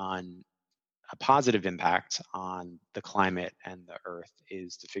on a positive impact on the climate and the earth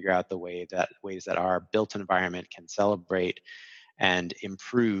is to figure out the ways that our built environment can celebrate and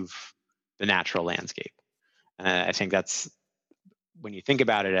improve the natural landscape. I think that's, when you think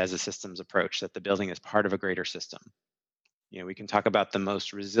about it as a systems approach, that the building is part of a greater system. You know, we can talk about the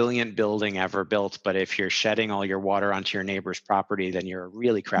most resilient building ever built, but if you're shedding all your water onto your neighbor's property, then you're a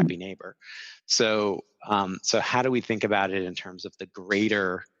really crappy neighbor. So how do we think about it in terms of the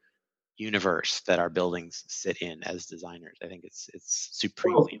greater universe that our buildings sit in as designers? I think it's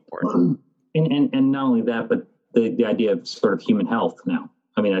supremely important. And not only that, but the idea of sort of human health now.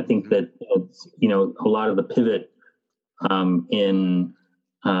 I mean, I think that, you know, a lot of the pivot in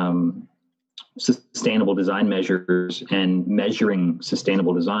sustainable design measures and measuring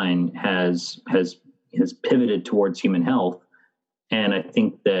sustainable design has pivoted towards human health. And I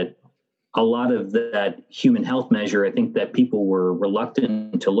think that a lot of that human health measure, I think that people were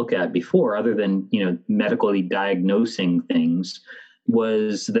reluctant to look at before, other than, you know, medically diagnosing things,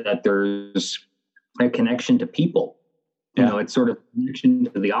 was that there's a connection to people. You know, it's sort of connection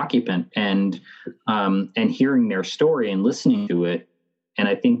to the occupant and hearing their story and listening to it. And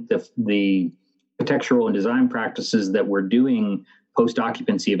I think the architectural and design practices that we're doing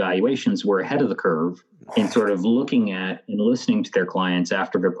post-occupancy evaluations were ahead of the curve in sort of looking at and listening to their clients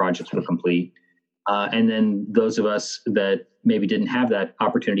after their projects were complete. And then those of us that maybe didn't have that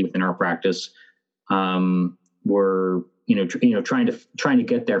opportunity within our practice were, trying to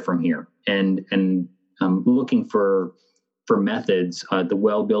get there from here and looking for methods. The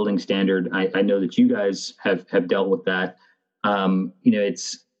well building standard, I know that you guys have dealt with that.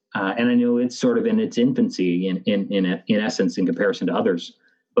 It's and I know it's sort of in its infancy in essence in comparison to others.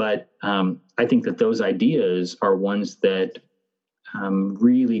 But I think that those ideas are ones that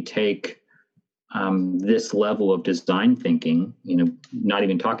really take this level of design thinking, not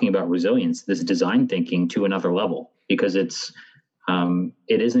even talking about resilience, this design thinking to another level, because it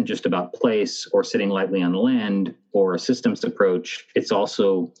isn't just about place or sitting lightly on the land or a systems approach. It's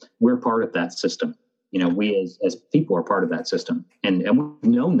also, we're part of that system. We as people are part of that system, and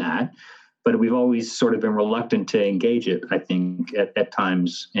we've known that, but we've always sort of been reluctant to engage it, I think, at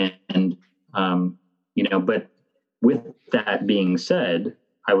times. But with that being said,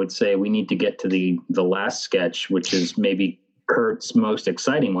 I would say we need to get to the last sketch, which is maybe Kurt's most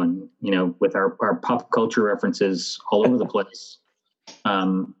exciting one, with our pop culture references all over the place.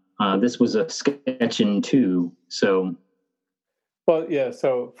 This was a sketch in 2. So. Well, yeah.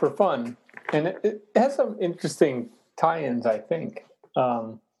 So for fun, and it has some interesting tie-ins, I think.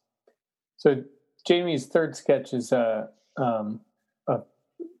 So Jamie's third sketch is along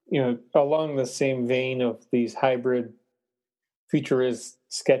the same vein of these hybrid futurist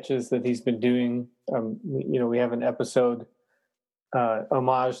sketches that he's been doing. We have an episode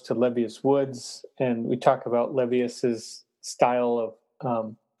homage to Lebbeus Woods, and we talk about Lebbeus's style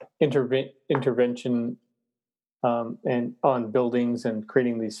of intervention and on buildings and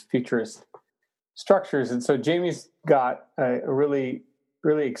creating these futurist structures. And so Jamie's got a really,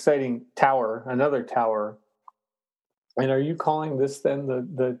 really exciting tower, another tower. And are you calling this then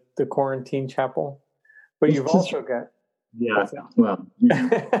the quarantine chapel? But you've also got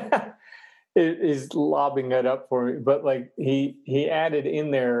it is lobbing it up for me. But like he added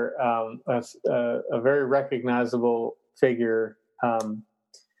in there a very recognizable figure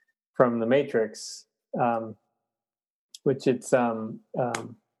from The Matrix, which it's I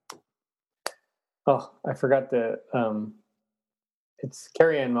forgot it's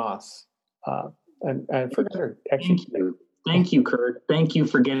Carrie-Anne Moss. And I forgot her. Actually, Thank you, Kurt. Thank you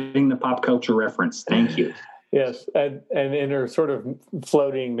for getting the pop culture reference. Thank you. Yes, and in her sort of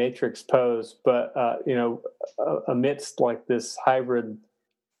floating matrix pose, but amidst like this hybrid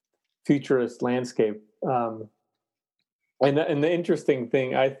futurist landscape. And the interesting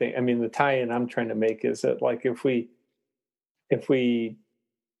thing, I think, the tie-in I'm trying to make is that like if we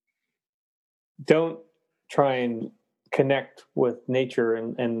don't try and connect with nature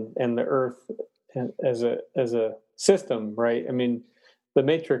and the earth as a system, right? The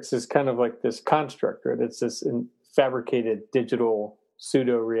Matrix is kind of like this construct, right? It's this fabricated digital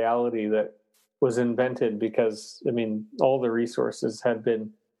pseudo reality that was invented because all the resources had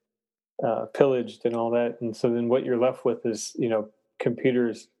been pillaged and all that, and so then what you're left with is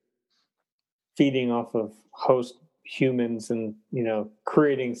computers feeding off of host humans and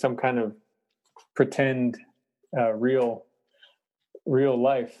creating some kind of pretend real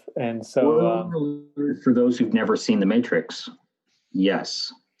life. And so for those who've never seen The Matrix,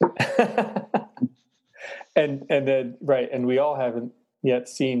 yes. and then right, and we all haven't yet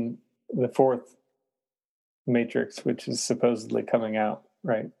seen the 4th Matrix, which is supposedly coming out,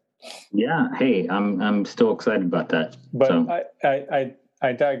 right? Yeah. Hey, I'm still excited about that. But so.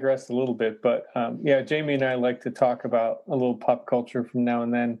 I digress a little bit, but Jamie and I like to talk about a little pop culture from now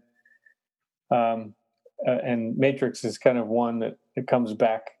and then. And Matrix is kind of one that it comes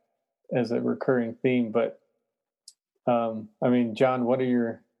back as a recurring theme. But John, what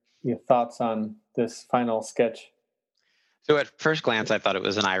are your thoughts on this final sketch? So at first glance, I thought it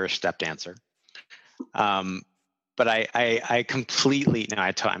was an Irish step dancer. But I completely, no,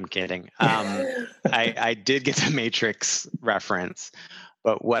 I'm kidding. I did get the Matrix reference,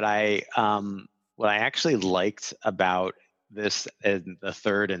 but what I actually liked about this, the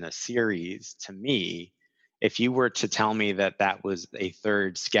third in a series, to me, if you were to tell me that was a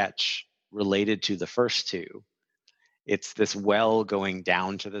third sketch related to the first 2, it's this well going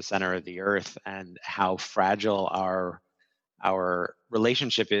down to the center of the earth and how fragile our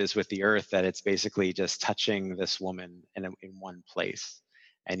relationship is with the earth, that it's basically just touching this woman in one place,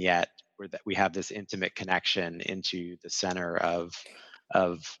 and yet we have this intimate connection into the center of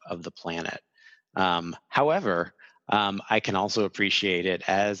the planet. However, I can also appreciate it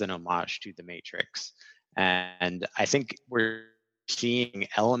as an homage to The Matrix. And I think we're seeing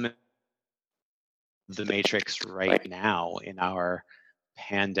elements of The Matrix right now in our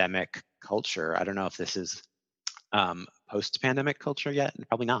pandemic culture. I don't know if this is post-pandemic culture yet.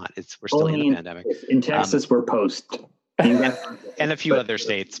 Probably not. We're still in the pandemic. In Texas, we're post. And a few other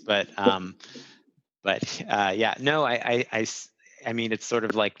states, but yeah, no, I mean, it's sort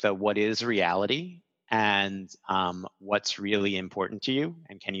of like the what is reality and what's really important to you,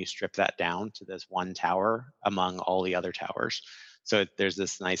 and can you strip that down to this one tower among all the other towers? So there's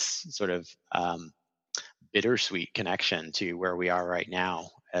this nice sort of bittersweet connection to where we are right now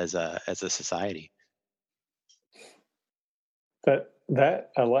as a society. That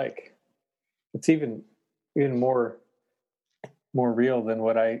I like. It's even more real than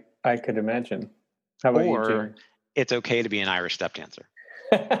what I could imagine. How about you, Jim? It's okay to be an Irish step dancer.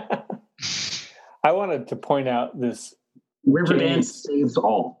 I wanted to point out this Riverdance saves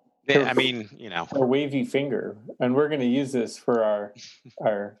all. I mean, you know, a wavy finger, and we're going to use this for our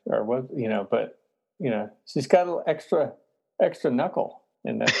what, you know, but you know, she's got a little extra knuckle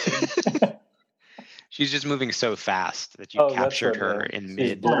in that. She's just moving so fast that you captured her in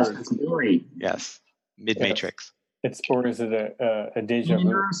mid. Yes, mid Matrix. Or is it a deja vu?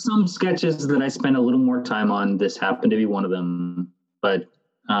 There are some sketches that I spend a little more time on. This happened to be one of them, but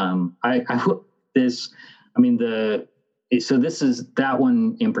so this is that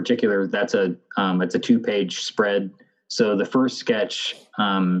one in particular. That's it's a 2-page spread. So the first sketch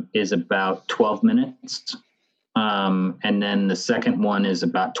is about 12 minutes, and then the second one is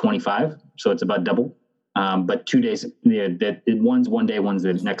about 25. So it's about double. But 2 days. One's one day, one's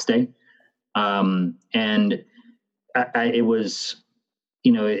the next day, and. It was,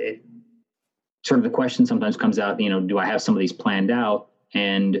 you know, sort of the question sometimes comes out, you know, do I have some of these planned out?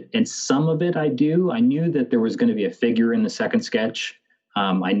 And some of it I do. I knew that there was going to be a figure in the second sketch.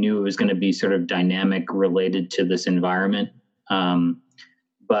 I knew it was going to be sort of dynamic related to this environment.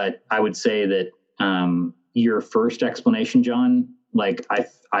 But I would say that your first explanation, John, like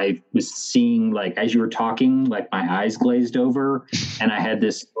I was seeing, like, as you were talking, like my eyes glazed over, and I had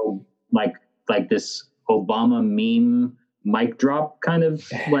this like this Obama meme mic drop kind of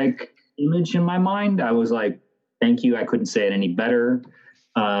like image in my mind. I was like, thank you. I couldn't say it any better.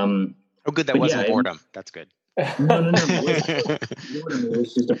 Good. That wasn't boredom. That's good. No. It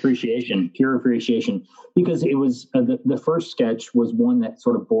was just appreciation, pure appreciation, because it was the first sketch was one that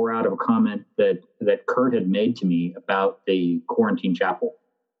sort of bore out of a comment that Kurt had made to me about the quarantine chapel.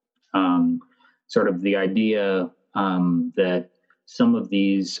 Sort of the idea that some of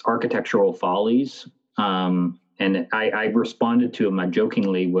these architectural follies, and I responded to him, I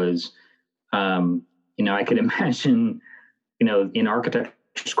jokingly was, you know, I could imagine, you know, in architecture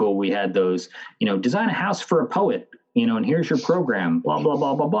school, we had those, you know, design a house for a poet, you know, and here's your program, blah, blah,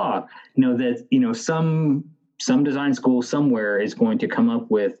 blah, blah, blah. You know, that, you know, some design school somewhere is going to come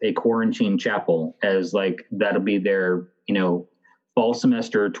up with a quarantine chapel as like, that'll be their, you know, fall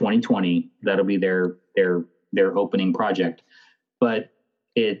semester 2020, that'll be their opening project. But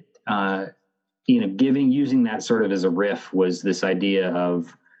it, you know, using that sort of as a riff was this idea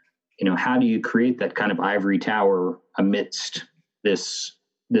of, you know, how do you create that kind of ivory tower amidst this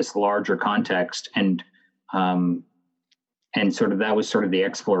larger context, and sort of that was sort of the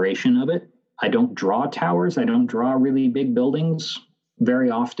exploration of it. I don't draw towers. I don't draw really big buildings very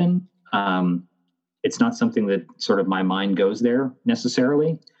often. It's not something that sort of my mind goes there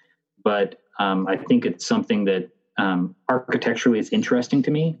necessarily, but I think it's something that architecturally is interesting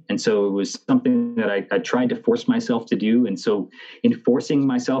to me. And so it was something that I tried to force myself to do. And so in forcing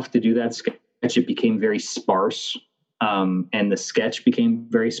myself to do that sketch, it became very sparse. And the sketch became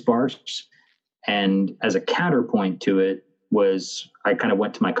very sparse. And as a counterpoint to it was, I kind of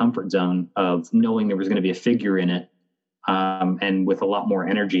went to my comfort zone of knowing there was going to be a figure in it, and with a lot more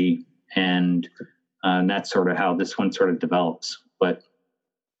energy. And that's sort of how this one sort of develops. But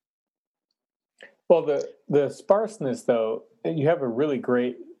well, the sparseness, though, you have a really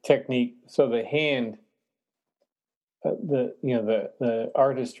great technique. So the hand, the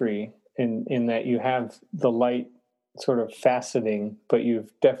artistry in that you have the light sort of faceting, but you've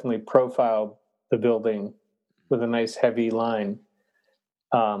definitely profiled the building with a nice heavy line.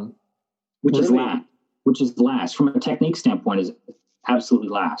 Which is last from a technique standpoint is absolutely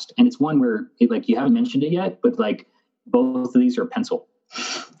last. And it's one where you haven't mentioned it yet, but like both of these are pencil.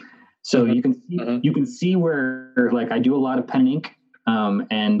 So you can see where like I do a lot of pen and ink,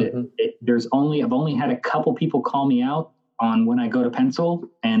 and I've only had a couple people call me out on when I go to pencil,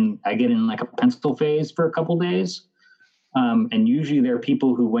 and I get in like a pencil phase for a couple days. And usually there are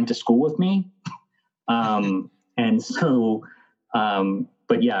people who went to school with me And so,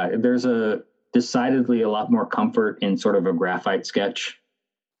 but yeah, there's decidedly a lot more comfort in sort of a graphite sketch.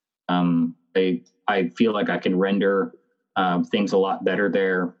 I feel like I can render things a lot better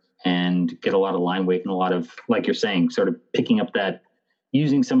there and get a lot of line weight and a lot of, like you're saying, sort of picking up that,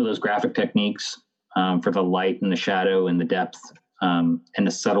 using some of those graphic techniques for the light and the shadow and the depth and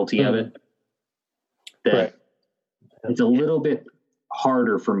the subtlety of it. That it's a little bit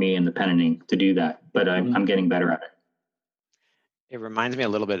harder for me in the pen and ink to do that, but I'm getting better at it. It reminds me a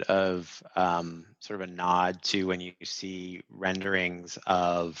little bit of sort of a nod to when you see renderings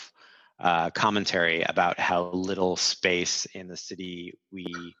of commentary about how little space in the city we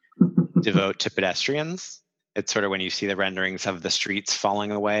devote to pedestrians. It's sort of when you see the renderings of the streets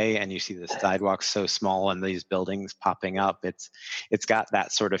falling away and you see the sidewalks so small and these buildings popping up. It's got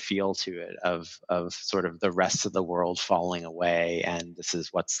that sort of feel to it of sort of the rest of the world falling away, and this is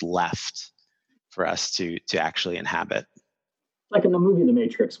what's left for us to actually inhabit. Like in the movie The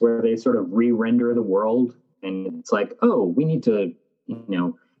Matrix, where they sort of re-render the world, and it's like, oh, we need to,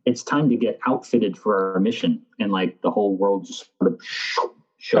 it's time to get outfitted for our mission, and like the whole world just sort of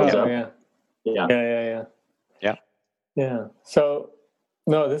shows up. Yeah. So,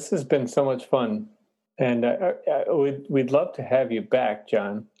 no, this has been so much fun, and we'd love to have you back,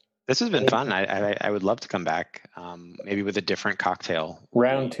 John. This has been fun. I would love to come back, maybe with a different cocktail.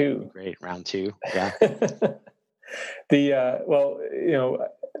 Round 2. Great, round 2. Yeah.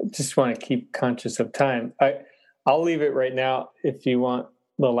 Just want to keep conscious of time. I'll leave it right now if you want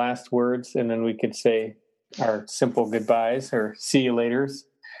the last words, and then we could say our simple goodbyes or see you laters.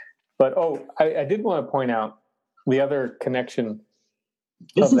 But I did want to point out the other connection.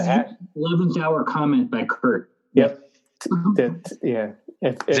 This is the 11th hour comment by Kurt. Yep.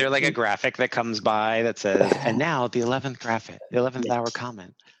 Is there like a graphic that comes by that says, and now the 11th graphic, the 11th hour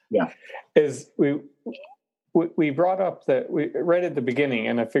comment? Yeah. Is we brought up that we right at the beginning,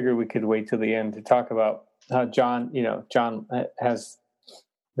 and I figured we could wait till the end to talk about how John has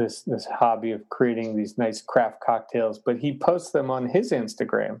this hobby of creating these nice craft cocktails, but he posts them on his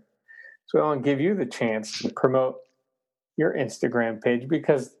Instagram. So I want to give you the chance to promote your Instagram page,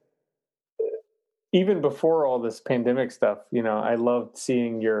 because even before all this pandemic stuff, I loved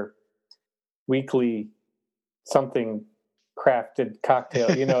seeing your weekly something crafted cocktail.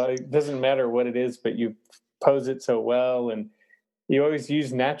 It doesn't matter what it is, but you pose it so well, and you always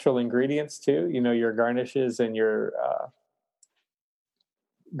use natural ingredients too. Your garnishes and your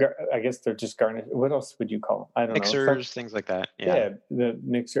I guess they're just garnish. What else would you call them? I don't know. Mixers, things like that. Yeah, the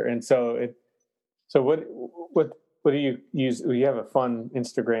mixer. And so what do you use? You have a fun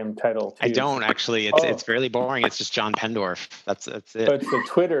Instagram title too. I don't actually. It's fairly boring. It's just John Pendorf. That's it. But it's the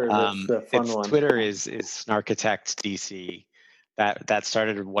Twitter that's the fun one. Twitter is Snarkitect DC. That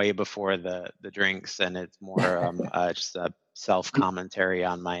started way before the drinks, and it's more just a self-commentary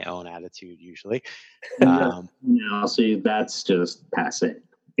on my own attitude usually. See, that's just passe.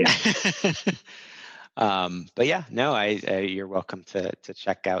 Yeah. But yeah, no, you're welcome to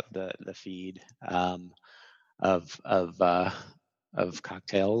check out the feed of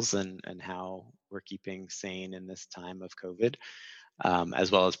cocktails and how we're keeping sane in this time of COVID,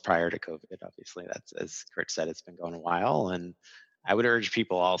 as well as prior to COVID. Obviously, that's, as Kurt said, it's been going a while, and I would urge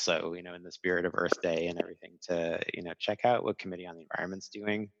people also, in the spirit of Earth Day and everything, to check out what Committee on the Environment's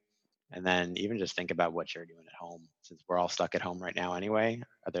doing. And then even just think about what you're doing at home. Since we're all stuck at home right now anyway,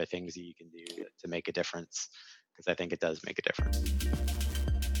 are there things that you can do to make a difference? Because I think it does make a difference.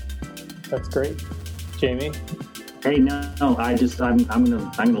 That's great. Jamie? Hey, no, I'm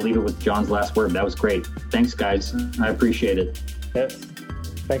gonna leave it with John's last word. That was great. Thanks, guys. I appreciate it. Yes.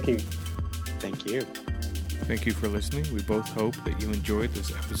 Thank you. Thank you. Thank you for listening. We both hope that you enjoyed this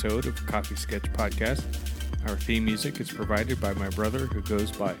episode of Coffee Sketch Podcast. Our theme music is provided by my brother, who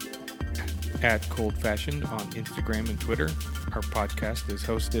goes by @coldfashioned on Instagram and Twitter. Our podcast is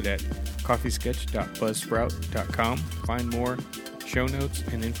hosted at coffeesketch.buzzsprout.com. Find more show notes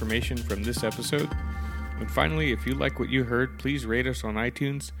and information from this episode. And finally, if you like what you heard, please rate us on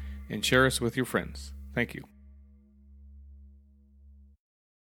iTunes and share us with your friends. Thank you.